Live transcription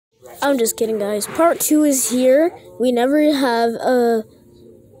I'm just kidding, guys. Part 2 is here. We never have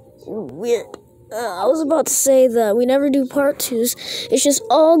I was about to say that we never do part 2s. It's just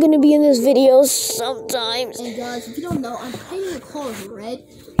all gonna be in this video sometimes. And guys, if you don't know, I'm painting the colors red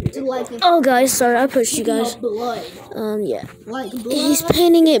to like. Oh, guys, sorry, I pushed you guys. Blood. Yeah. Like blood. He's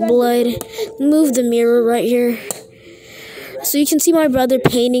painting it blood. Move the mirror right here, so you can see my brother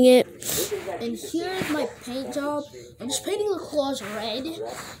painting it. And here's my paint job. I'm just painting the claws red.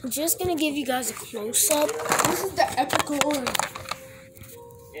 I'm just gonna give you guys a close up. This is the epical one.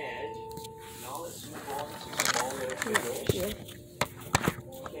 Yeah.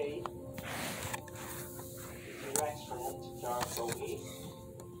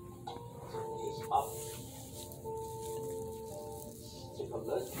 Take a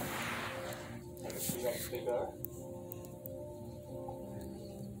look. Figure.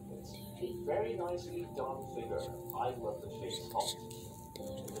 It's a very nicely done figure. I love the face sculpt.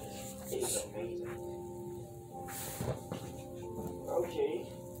 It is amazing. Okay.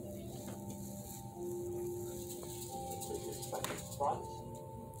 This is back in front.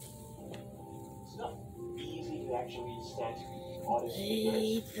 It's not easy to actually stand on this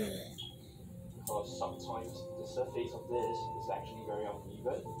figure, because sometimes the surface of this is actually very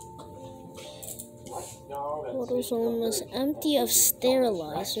uneven. AutoZone was empty of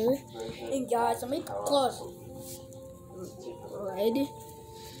sterilizer. And guys, I make claws red.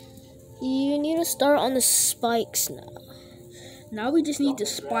 You need to start on the spikes now. Now we just need the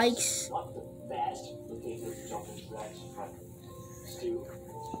spikes. Not the best located jumping tracks, but still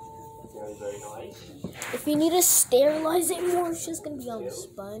very, very nice. If you need to sterilize it more, it's just gonna be on the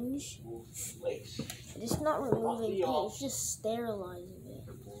sponge. It's not removing paint, it's just sterilizing it.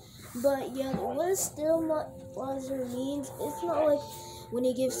 But yeah, what a sterilizer means, it's not like when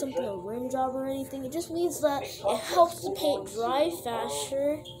you give something a rim job or anything. It just means that it helps the paint dry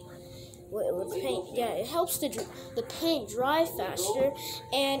faster. With paint, yeah, it helps the paint dry faster,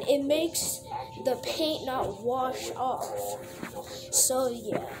 and it makes the paint not wash off. So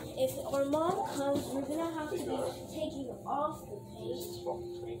yeah, if our mom comes, we're gonna have to be taking off the paint.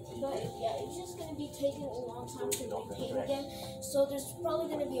 But yeah, it's just gonna be taking a long time to repaint again. So there's probably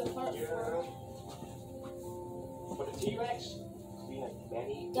gonna be a part 4. For the T-Rex, we have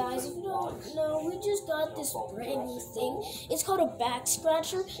many. Guys, if you don't know, we just got this brand new thing. It's called a back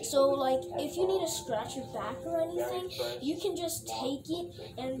scratcher. So, like, if you need to scratch your back or anything, you can just take it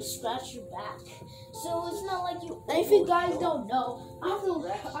and scratch your back. So it's not like you. And if you guys don't know, I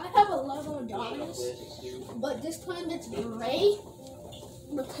have a level indominus, but this time it's gray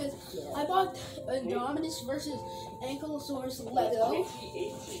because I bought Indominus versus Ankylosaurus Lego,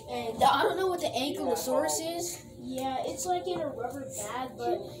 and I don't know what the Ankylosaurus is. Yeah, it's like in a rubber bag,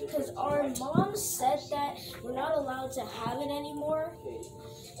 but because our mom said that we're not allowed to have it anymore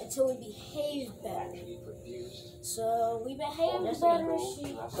until we behave better. So we behaved better.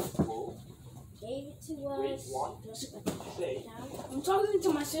 She gave it to us. I'm talking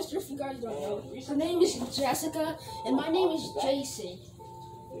to my sister, if you guys don't know. Her name is Jessica, and my name is Jason.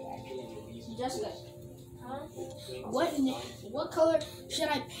 Jessica, what color should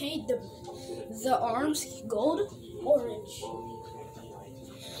I paint the arms? Gold? Orange.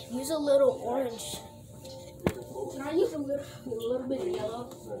 Use a little orange. Can I use a little bit of yellow?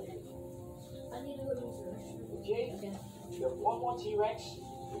 I need a little Okay. We have one more T-Rex,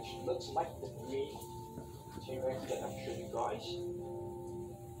 which looks like the green T-Rex that I'm showing you guys.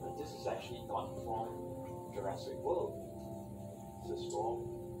 And this is actually not from Jurassic World. This is from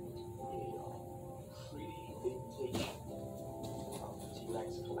a pretty vintage T-Rex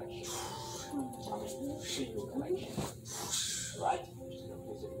collection. Figure collection. Right? I'm just going to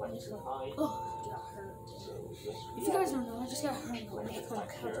place it right behind. Oh, got hurt. If you guys don't know, I just got hurt.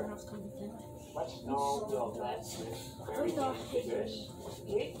 I was coming down. Let's know that very nice figures.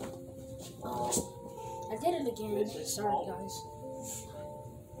 Okay. I did it again. Sorry, guys.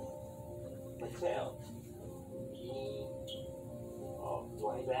 The tail.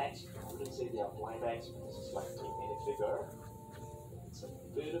 Blind bags. I wouldn't say they are blind bags, but this is like a mini figure. It's a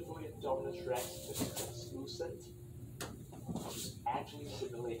beautifully dominant Rex that is translucent, which actually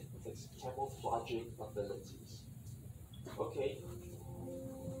simulate its camouflaging abilities. Okay.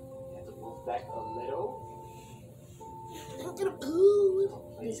 Have to move back a little. I'm gonna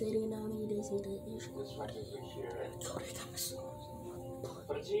poo. This right over here.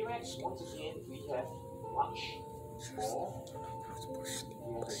 For the T-Rex, once again, we have much more.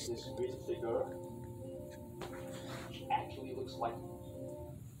 We have this great figure, which actually looks like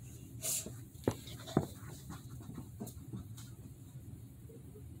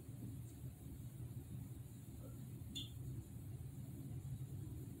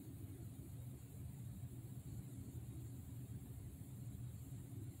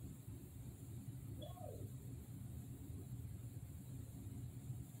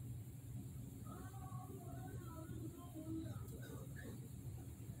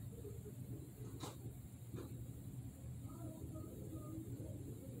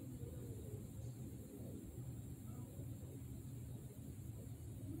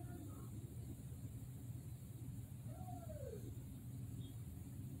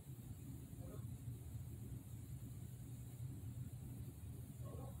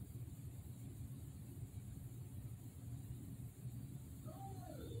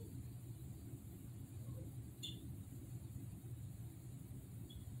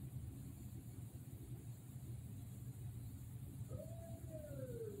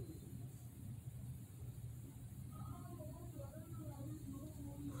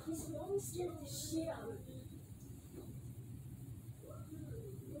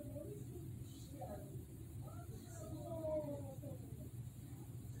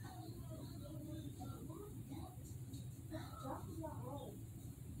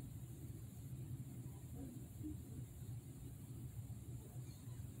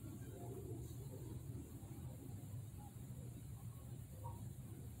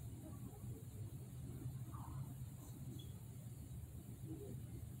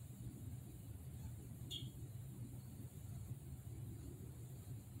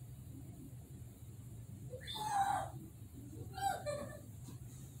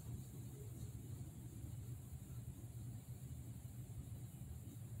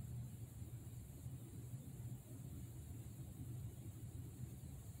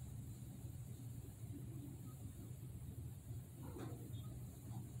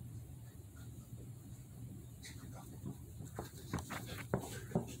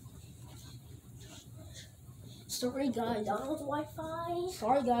Sorry guys. McDonald's Wi-Fi.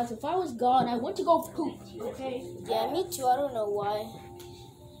 Sorry guys, if I was gone, I went to go poop, okay? Yeah, me too. I don't know why.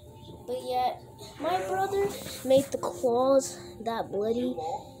 But yeah, my brother made the claws that bloody.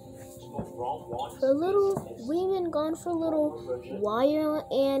 For a little, we've been gone for a little while,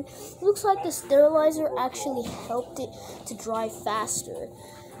 and it looks like the sterilizer actually helped it to dry faster.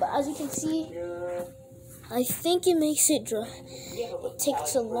 But as you can see, I think it makes it dry. It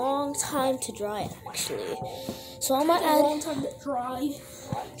takes a long time to dry, actually. So I'm gonna add,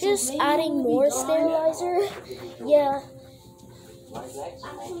 just adding more sterilizer. Yeah.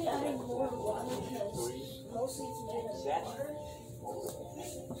 Actually adding more water because mostly it's made of water.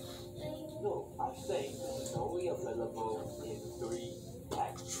 No, I'm saying it's only available in 3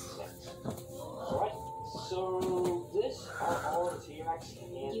 packs. Alright, so this are all T-Rex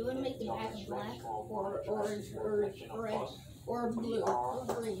and You want to make the bag black or orange or red or blue or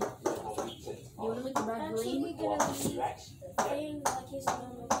green? You want to make the bag green? Actually, we're gonna leave the thing like his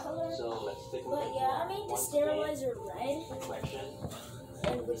normal color. So let's take a look. But yeah, I made the sterilizer red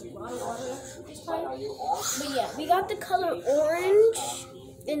and with a lot of water this time. But yeah, we got the color orange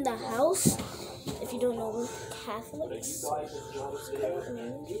in the house. If you don't know, we're Catholics.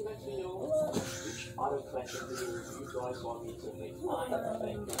 Other questions do you guys want me to make like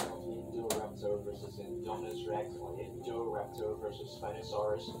Indoraptor versus Indominus Rex or Indoraptor versus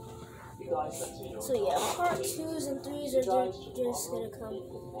Spinosaurus? You guys let me know. So yeah, part 2s and 3s are just gonna come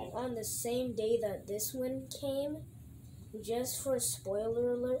on the same day that this one came. Just for a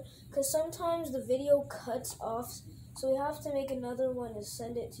spoiler alert, because sometimes the video cuts off, so we have to make another one and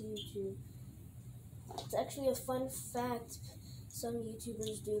send it to YouTube. It's actually a fun fact some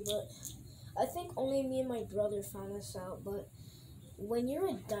YouTubers do, but I think only me and my brother found this out. But when you're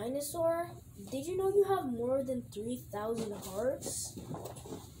a dinosaur, did you know you have more than 3,000 hearts?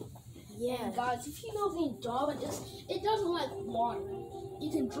 Yeah. And guys, if you know the Indominus, it doesn't like water. You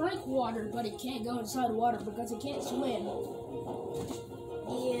can drink water, but it can't go inside water because it can't swim.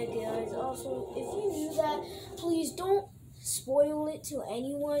 Yeah, guys. Also, if you knew that, please don't spoil it to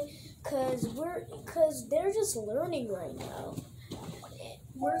anyone, cause they're just learning right now.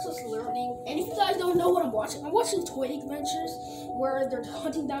 We're just learning. And if you guys don't know what I'm watching Twin Adventures, where they're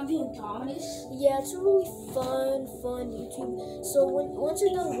hunting down the Indominus. Yeah, it's a really fun YouTube. So once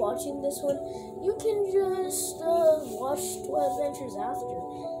you're done watching this one, you can just watch Twin Adventures after.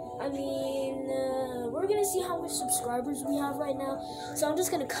 I mean, we're gonna see how much subscribers we have right now. So I'm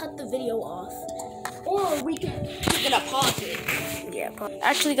just gonna cut the video off. Or we're gonna pause it. Yeah,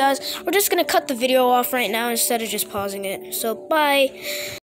 actually, guys, we're just gonna cut the video off right now instead of just pausing it. So, bye.